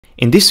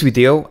In this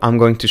video, I'm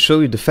going to show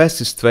you the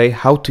fastest way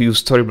how to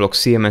use Storyblok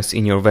CMS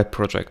in your web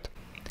project.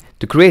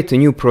 To create a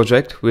new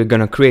project, we're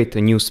gonna create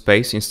a new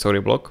space in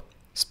Storyblok.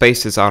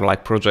 Spaces are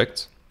like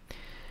projects.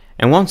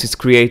 And once it's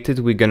created,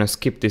 we're gonna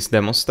skip this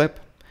demo step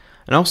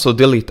and also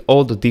delete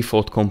all the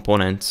default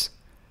components.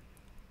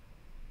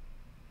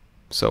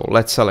 So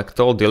let's select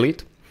all,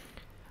 delete.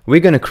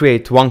 We're gonna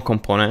create one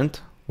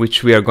component,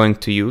 which we are going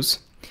to use.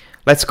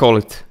 Let's call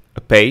it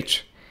a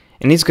page,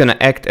 and it's gonna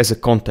act as a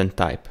content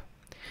type.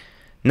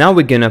 Now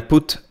we're gonna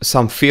put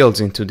some fields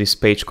into this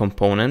page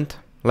component.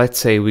 Let's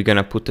say we're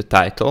gonna put a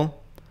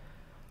title.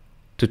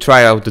 To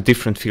try out the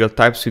different field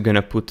types, we're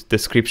gonna put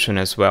description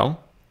as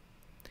well.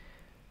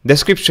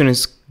 Description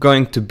is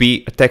going to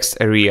be a text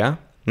area,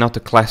 not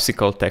a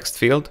classical text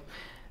field.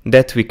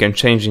 That we can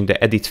change in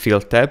the edit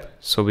field tab,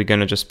 so we're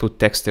gonna just put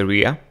text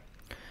area.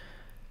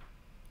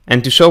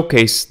 And to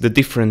showcase the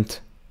different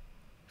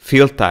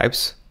field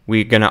types,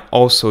 we're gonna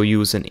also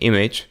use an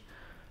image,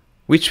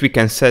 which we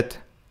can set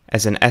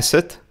as an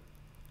asset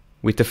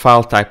with a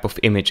file type of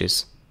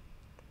images.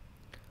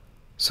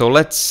 So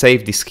let's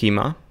save the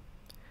schema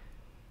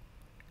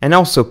and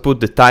also put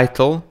the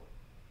title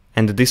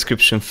and the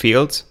description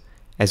fields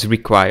as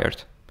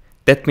required.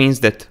 That means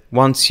that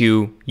once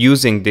you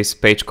using this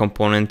page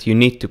component, you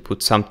need to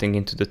put something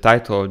into the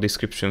title or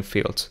description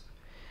fields.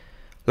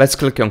 Let's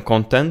click on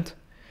content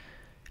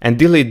and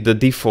delete the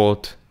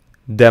default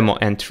demo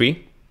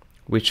entry,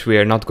 which we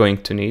are not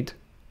going to need.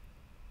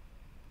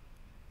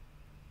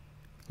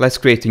 Let's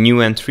create a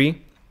new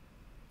entry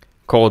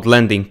called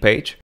landing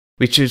page,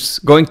 which is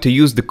going to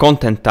use the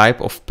content type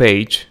of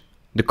page,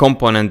 the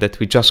component that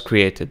we just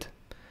created.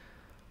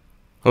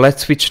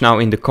 Let's switch now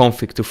in the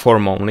config to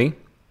form only,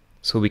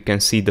 so we can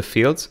see the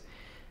fields.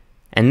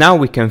 And now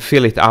we can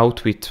fill it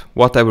out with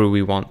whatever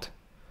we want.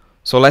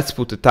 So let's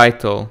put a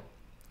title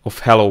of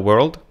Hello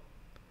World,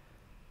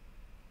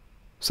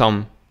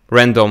 some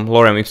random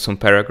lorem ipsum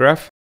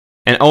paragraph,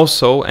 and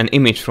also an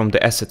image from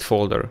the asset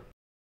folder.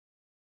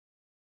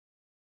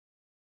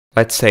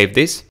 Let's save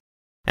this.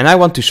 And I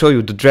want to show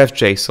you the draft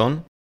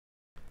JSON.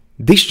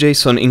 This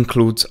JSON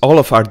includes all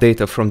of our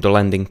data from the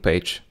landing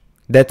page.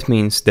 That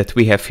means that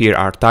we have here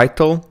our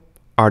title,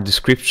 our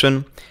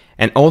description,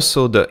 and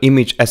also the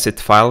image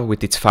asset file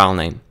with its file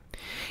name.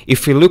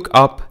 If we look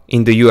up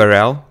in the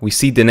URL, we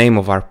see the name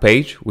of our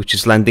page, which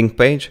is landing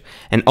page,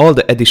 and all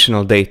the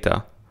additional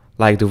data,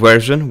 like the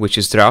version, which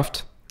is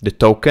draft, the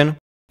token,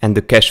 and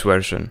the cache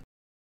version.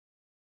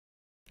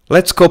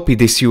 Let's copy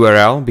this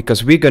URL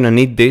because we're gonna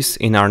need this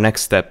in our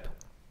next step.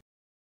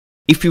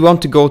 If we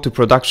want to go to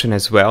production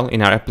as well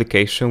in our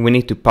application, we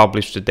need to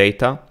publish the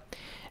data,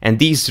 and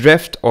these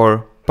draft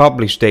or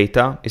publish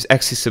data is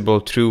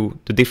accessible through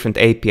the different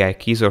API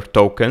keys or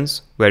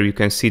tokens, where you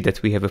can see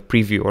that we have a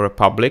preview or a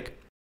public.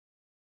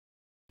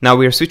 Now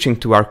we are switching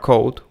to our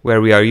code,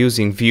 where we are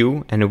using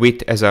view and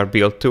with as our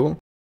build tool.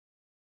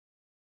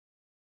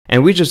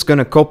 And we're just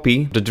gonna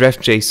copy the draft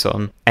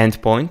JSON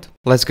endpoint.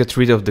 Let's get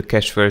rid of the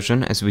cache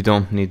version as we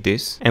don't need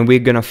this. And we're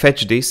gonna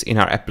fetch this in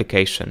our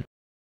application.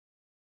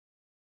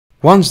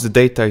 Once the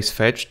data is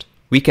fetched,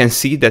 we can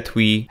see that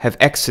we have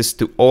access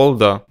to all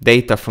the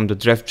data from the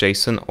draft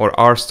JSON or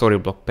our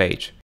Storyblok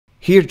page.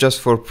 Here,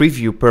 just for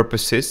preview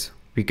purposes,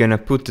 we're gonna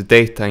put the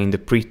data in the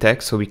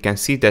pre-text so we can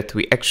see that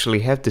we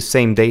actually have the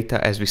same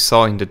data as we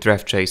saw in the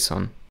draft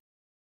JSON.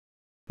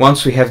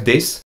 Once we have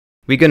this,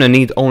 we're gonna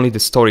need only the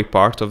story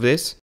part of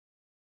this.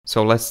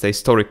 So let's say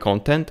story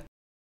content.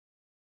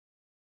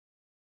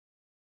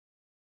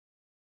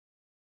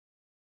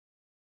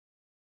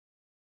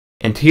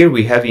 And here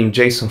we have in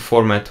JSON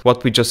format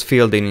what we just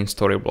filled in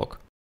Storyblok.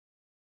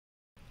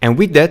 And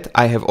with that,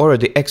 I have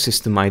already access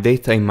to my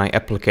data in my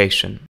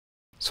application.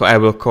 So I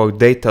will call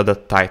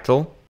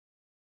data.title.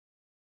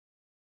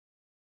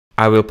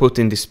 I will put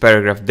in this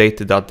paragraph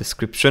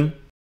data.description.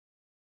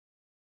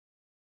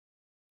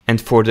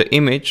 And for the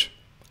image,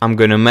 I'm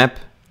gonna map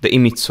the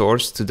image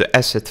source to the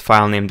asset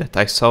file name that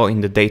I saw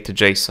in the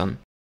data.json.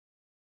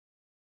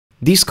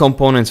 These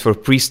components were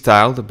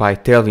pre-styled by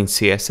Tailwind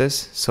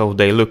CSS, so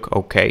they look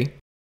okay.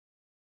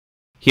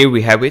 Here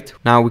we have it.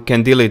 Now we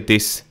can delete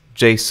this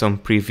JSON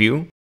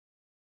preview.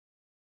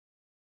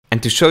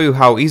 And to show you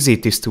how easy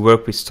it is to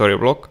work with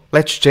Storyblok,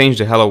 let's change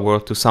the hello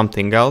world to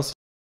something else.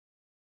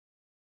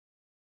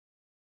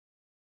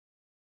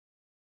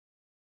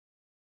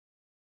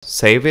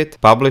 Save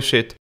it, publish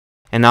it,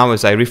 and now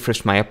as I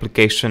refresh my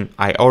application,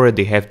 I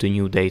already have the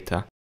new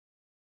data.